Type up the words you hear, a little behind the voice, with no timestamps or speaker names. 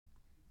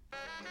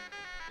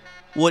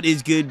What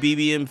is good,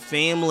 BBM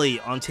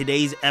family? On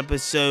today's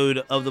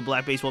episode of the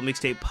Black Baseball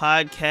Mixtape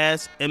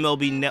Podcast,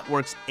 MLB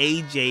Network's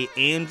AJ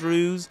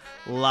Andrews,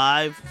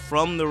 live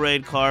from the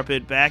red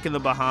carpet, back in the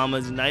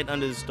Bahamas, Night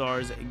Under the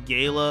Stars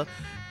Gala.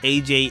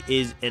 AJ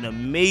is an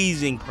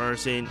amazing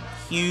person,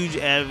 huge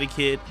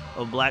advocate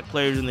of black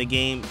players in the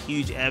game,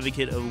 huge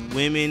advocate of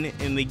women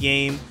in the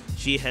game.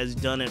 She has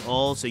done it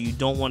all, so you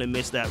don't want to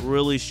miss that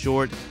really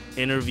short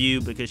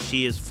interview because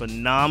she is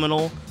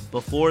phenomenal.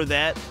 Before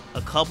that,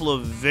 a couple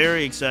of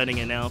very exciting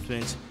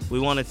announcements. We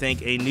want to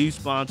thank a new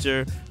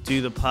sponsor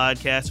to the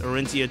podcast,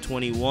 Orencia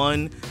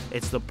 21.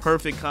 It's the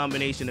perfect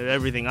combination of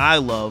everything I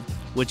love,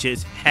 which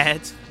is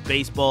hats,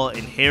 baseball,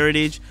 and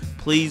heritage.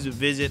 Please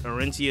visit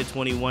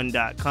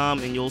Orencia21.com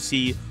and you'll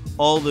see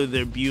all of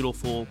their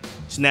beautiful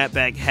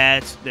snapback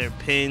hats, their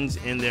pins,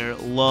 and their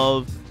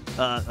love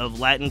of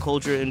Latin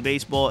culture in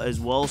baseball as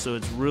well. So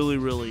it's really,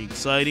 really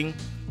exciting.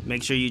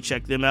 Make sure you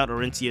check them out,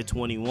 Orencia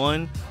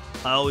 21.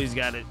 I always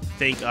got to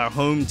thank our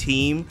home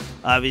team,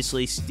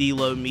 obviously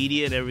Stilo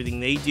Media and everything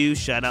they do.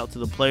 Shout out to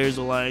the Players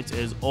Alliance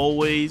as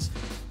always.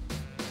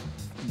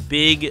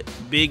 Big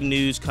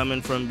news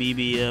coming from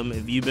BBM.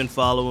 If you've been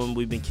following,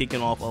 we've been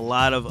kicking off a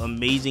lot of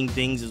amazing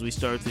things as we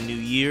start the new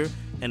year.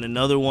 And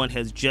another one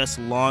has just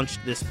launched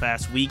this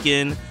past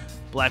weekend.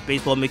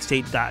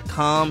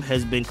 BlackBaseballMixtape.com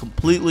has been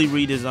completely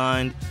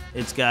redesigned.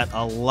 It's got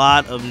a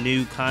lot of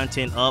new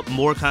content up.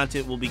 More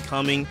content will be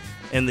coming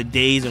in the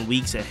days and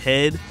weeks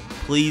ahead.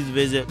 Please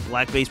visit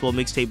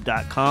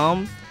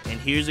BlackBaseballMixtape.com. And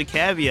here's a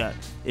caveat.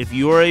 If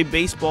you're a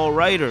baseball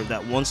writer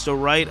that wants to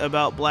write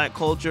about black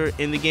culture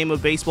in the game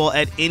of baseball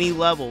at any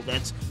level,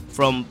 that's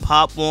from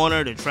Pop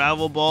Warner to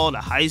travel ball to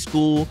high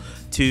school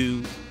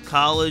to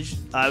college,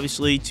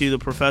 obviously to the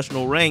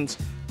professional ranks,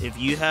 if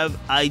you have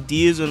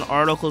ideas and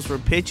articles for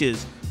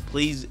pitches,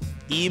 please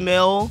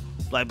email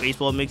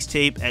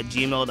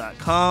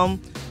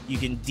blackbaseballmixtape@gmail.com. You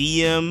can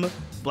DM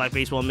Black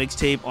Baseball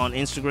Mixtape on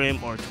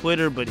Instagram or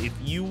Twitter, but if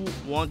you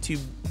want to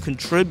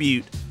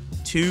contribute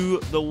to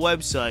the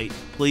website,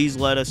 please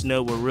let us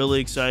know. We're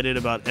really excited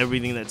about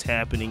everything that's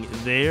happening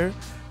there.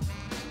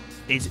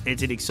 It's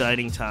an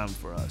exciting time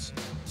for us.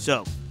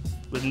 So,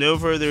 with no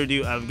further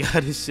ado, I've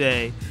got to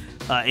say,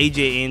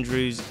 AJ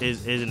Andrews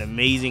is an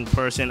amazing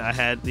person. I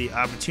had the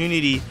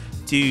opportunity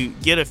to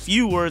get a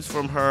few words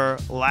from her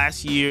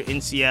last year in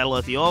Seattle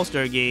at the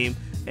All-Star Game,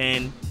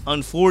 and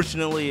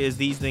unfortunately, as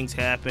these things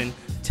happen,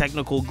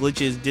 technical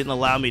glitches didn't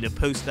allow me to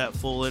post that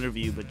full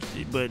interview,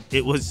 but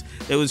it was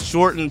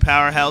short and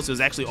powerhouse. It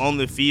was actually on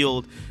the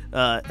field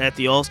at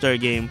the All-Star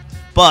Game,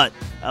 but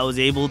I was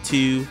able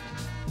to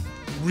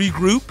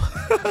regroup,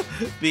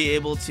 be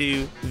able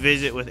to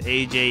visit with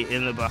AJ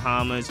in the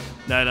Bahamas,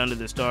 Night Under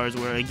the Stars,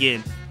 where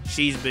again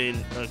she's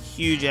been a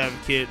huge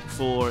advocate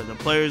for the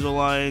Players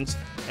Alliance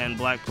and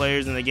black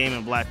players in the game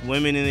and black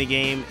women in the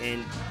game.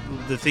 And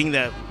the thing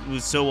that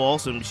was so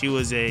awesome, she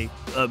was a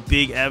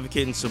big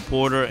advocate and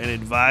supporter and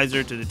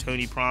advisor to the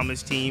Tony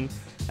Promise team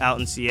out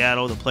in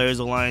Seattle, the Players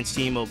Alliance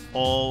team of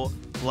all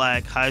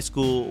black high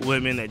school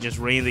women that just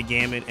ran the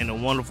gamut in a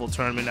wonderful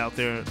tournament out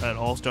there at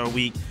All-Star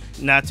Week.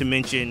 Not to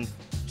mention,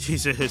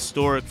 she's a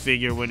historic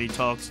figure when he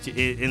talks to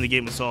in the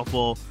game of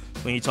softball.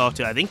 When you talk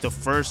to, I think, the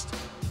first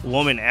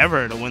woman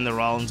ever to win the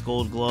Rollins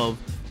Gold Glove.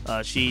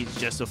 She's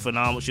just a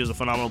phenomenal. She was a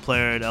phenomenal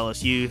player at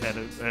LSU. Had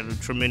a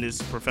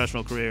tremendous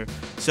professional career.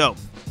 So,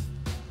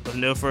 with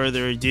no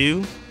further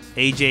ado,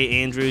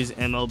 AJ Andrews,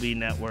 MLB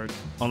Network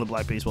on the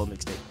Black Baseball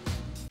Mixtape.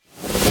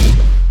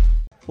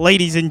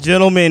 Ladies and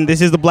gentlemen,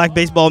 this is the Black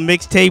Baseball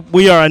Mixtape.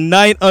 We are a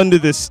night under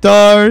the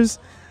stars.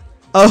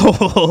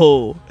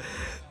 Oh.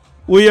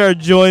 We are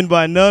joined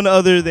by none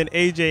other than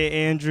AJ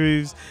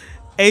Andrews.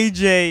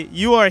 AJ,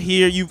 you are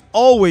here. You've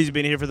always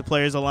been here for the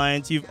Players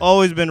Alliance. You've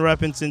always been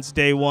repping since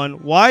day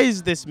one. Why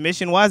is this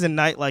mission, why is a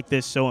night like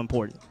this so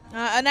important?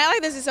 A night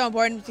like this is so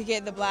important to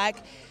get the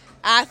black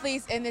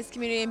athletes in this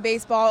community in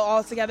baseball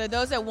all together,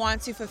 those that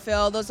want to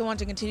fulfill, those that want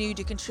to continue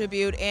to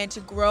contribute and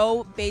to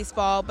grow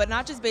baseball, but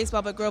not just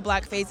baseball, but grow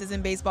black faces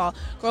in baseball,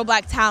 grow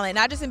black talent,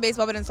 not just in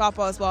baseball, but in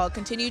softball as well.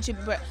 Continue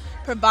to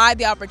provide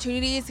the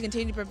opportunities,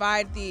 continue to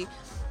provide the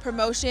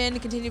promotion,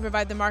 continue to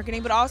provide the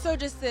marketing, but also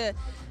just the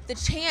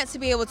chance to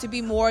be able to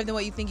be more than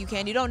what you think you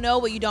can. You don't know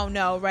what you don't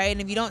know, right?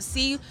 And if you don't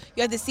see, you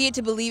have to see it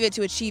to believe it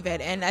to achieve it.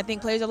 And I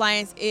think Players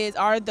Alliance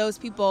are those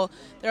people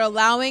that are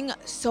allowing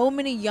so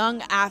many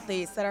young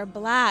athletes that are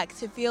black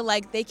to feel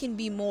like they can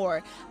be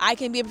more. I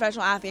can be a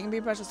professional athlete, I can be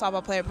a professional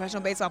softball player,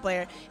 professional baseball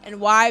player.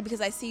 And why?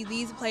 Because I see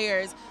these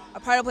players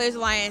are part of Players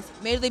Alliance,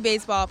 Major League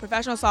Baseball,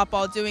 professional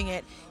softball doing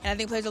it. And I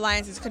think Players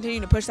Alliance is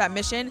continuing to push that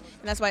mission,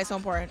 and that's why it's so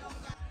important.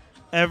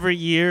 Every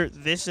year,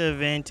 this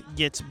event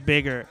gets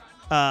bigger.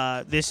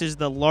 This is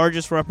the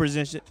largest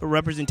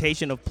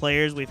representation of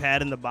players we've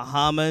had in the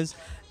Bahamas,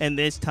 and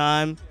this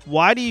time,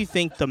 why do you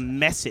think the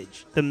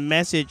message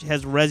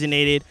has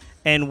resonated,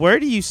 and where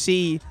do you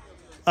see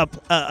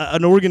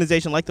an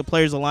organization like the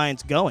Players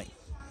Alliance going?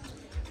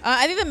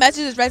 I think the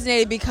message has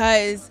resonated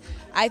because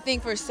I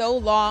think for so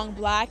long,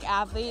 black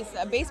athletes,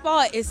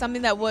 baseball is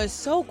something that was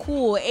so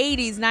cool,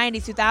 80s,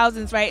 90s,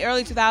 2000s, right,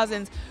 early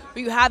 2000s,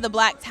 where you had the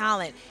black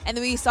talent. And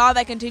then we saw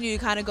that continue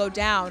to kind of go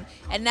down.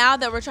 And now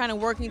that we're trying to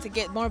working to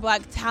get more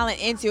black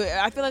talent into it,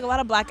 I feel like a lot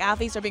of black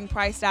athletes are being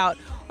priced out,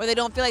 or they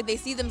don't feel like they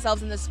see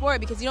themselves in the sport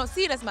because you don't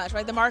see it as much,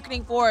 right? The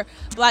marketing for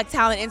black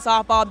talent in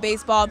softball,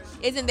 baseball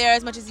isn't there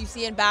as much as you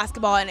see in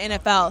basketball and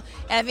NFL.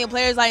 And I think the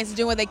Players Alliance is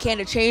doing what they can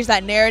to change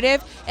that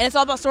narrative. And it's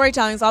all about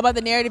storytelling. It's all about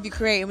the narrative you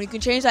create. And when you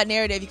can change that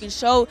narrative, you can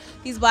show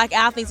these black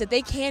athletes that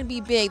they can be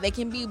big. They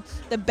can be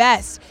the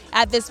best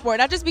at this sport.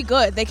 Not just be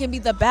good, they can be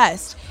the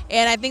best.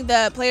 And I think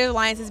the Players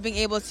Alliance is being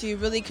able to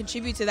really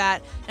contribute to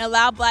that and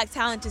allow black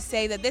talent to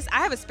say that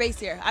I have a space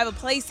here. I have a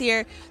place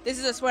here. This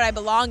is a sport I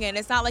belong in.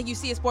 It's not like you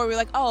see a sport where you're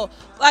like, oh,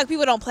 black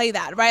people don't play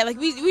that, right? Like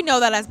we know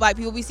that as black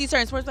people. We see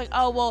certain sports like,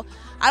 oh, well,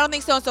 I don't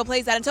think so-and-so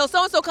plays that until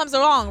so-and-so comes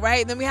along,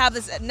 right? And then we have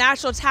this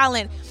natural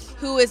talent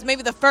who is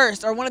maybe the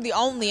first or one of the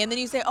only, and then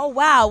you say, oh,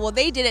 wow, well,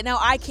 they did it, now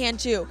I can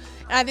too.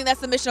 And I think that's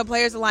the mission of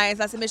Players Alliance.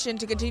 That's the mission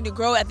to continue to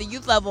grow at the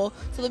youth level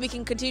so that we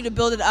can continue to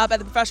build it up at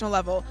the professional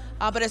level.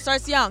 But it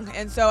starts young,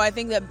 and so I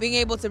think that being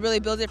able to really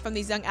build it from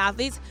these young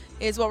athletes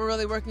is what we're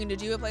really working to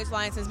do at Players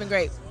Alliance. Has been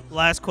great.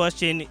 Last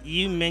question.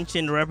 You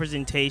mentioned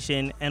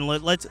representation, and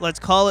let's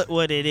call it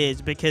what it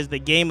is, because the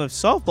game of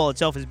softball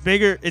itself is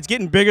bigger. It's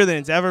getting bigger than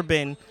it's ever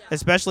been,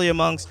 especially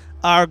amongst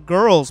our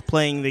girls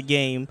playing the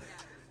game.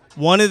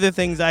 One of the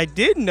things I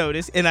did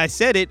notice, and I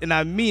said it, and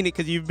I mean it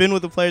because you've been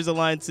with the Players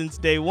Alliance since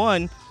day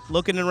one,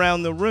 looking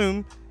around the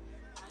room,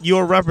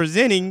 you're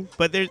representing,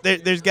 but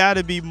there's got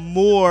to be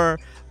more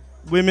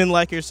women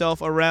like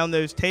yourself around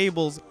those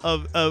tables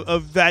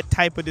of that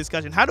type of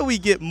discussion. How do we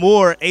get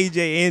more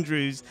AJ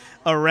Andrews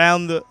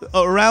around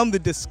the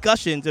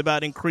discussions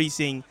about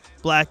increasing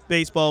black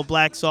baseball,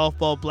 black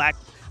softball,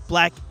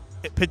 black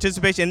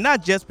participation,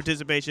 not just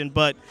participation,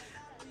 but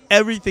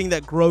everything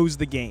that grows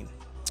the game?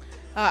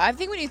 I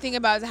think when you think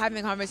about having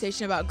a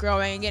conversation about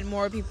growing and getting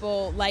more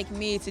people like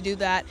me to do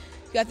that,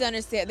 you have to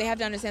understand, they have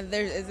to understand that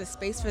there is a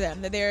space for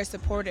them, that they are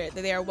supported,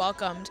 that they are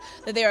welcomed,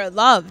 that they are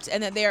loved,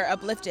 and that they are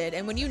uplifted.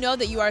 And when you know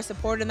that you are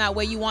supported in that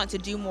way, you want to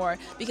do more,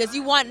 because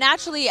you want,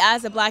 naturally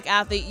as a black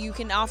athlete, you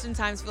can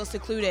oftentimes feel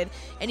secluded,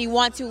 and you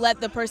want to let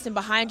the person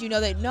behind you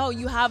know that, no,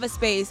 you have a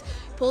space,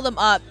 pull them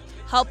up,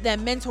 help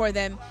them, mentor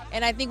them.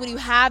 And I think when you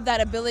have that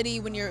ability,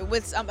 when you're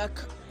with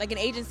like an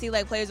agency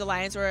like Players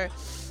Alliance or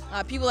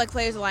people like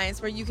Players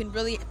Alliance, where you can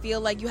really feel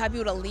like you have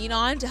people to lean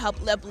on to help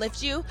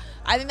uplift you,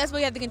 I think that's what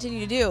you have to continue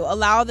to do.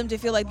 Allow them to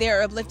feel like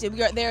they're uplifted,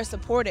 they're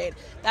supported.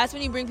 That's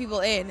when you bring people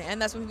in,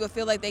 and that's when people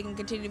feel like they can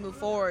continue to move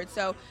forward.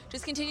 So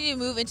just continue to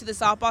move into the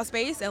softball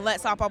space and let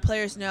softball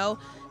players know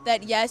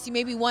that, yes, you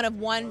may be one of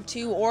 1,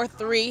 2, or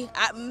 3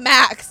 at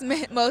max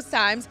most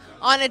times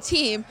on a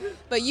team,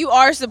 but you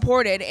are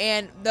supported,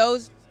 and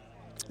those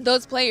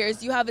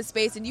players, you have a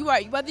space, and you are,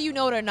 whether you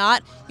know it or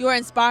not, you are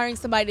inspiring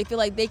somebody to feel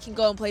like they can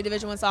go and play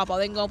Division I softball,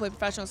 they can go and play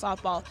professional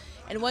softball.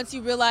 And once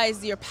you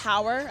realize your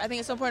power, I think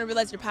it's so important to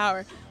realize your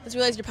power. Once you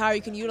realize your power,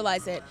 you can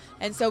utilize it.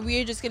 And so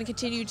we're just going to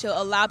continue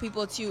to allow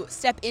people to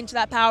step into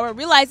that power,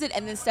 realize it,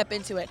 and then step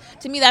into it.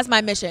 To me, that's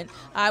my mission.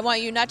 I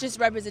want you not just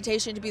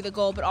representation to be the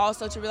goal, but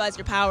also to realize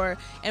your power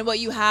and what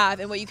you have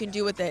and what you can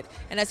do with it.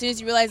 And as soon as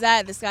you realize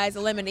that, the sky's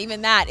the limit.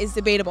 Even that is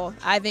debatable.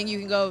 I think you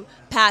can go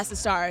past the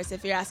stars,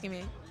 if you're asking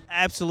me.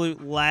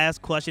 Absolute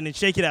last question, and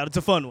shake it out. It's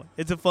a fun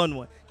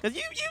one.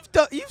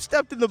 Because you've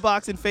stepped in the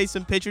box and faced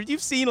some pitchers.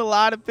 You've seen a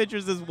lot of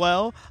pitchers as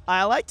well.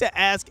 I like to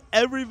ask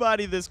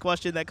everybody this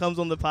question that comes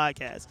on the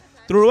podcast.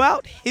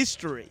 Throughout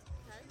history,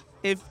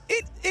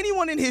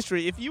 anyone in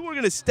history, if you were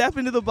going to step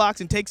into the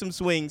box and take some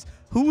swings,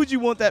 who would you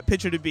want that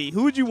pitcher to be?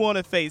 Who would you want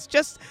to face?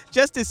 Just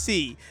to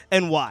see,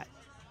 and why?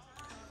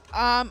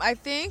 I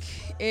think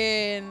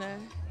in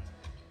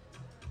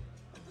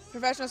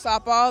professional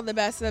softball, the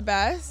best of the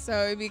best. So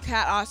it would be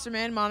Kat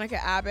Osterman,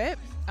 Monica Abbott.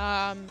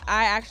 I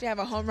actually have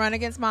a home run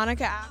against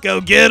Monica Abbott.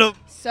 Go get him.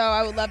 So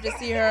I would love to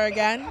see her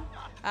again.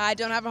 I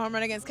don't have a home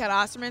run against Kat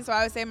Osterman, so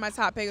I would say my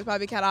top pick would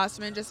probably be Kat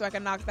Osterman, just so I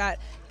can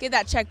get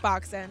that check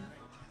box in.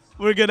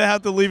 We're going to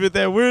have to leave it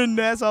there. We're in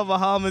Nassau,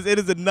 Bahamas. It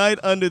is a night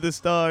under the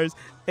stars.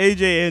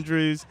 AJ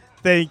Andrews,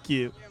 thank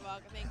you. You're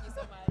welcome. Thank you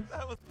so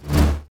much.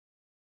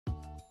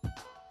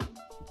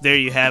 There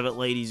you have it,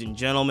 ladies and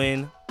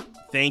gentlemen.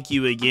 Thank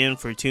you again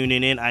for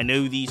tuning in. I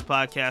know these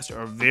podcasts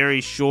are very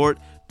short.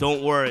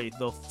 Don't worry.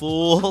 The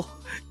full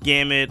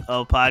gamut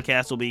of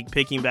podcasts will be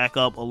picking back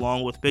up,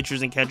 along with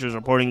pitchers and catchers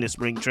reporting to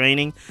spring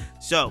training.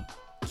 So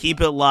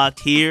keep it locked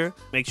here.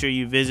 Make sure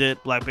you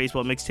visit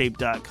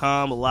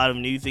blackbaseballmixtape.com. A lot of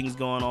new things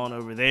going on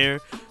over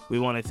there. We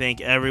want to thank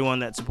everyone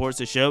that supports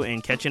the show,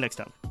 and catch you next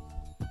time.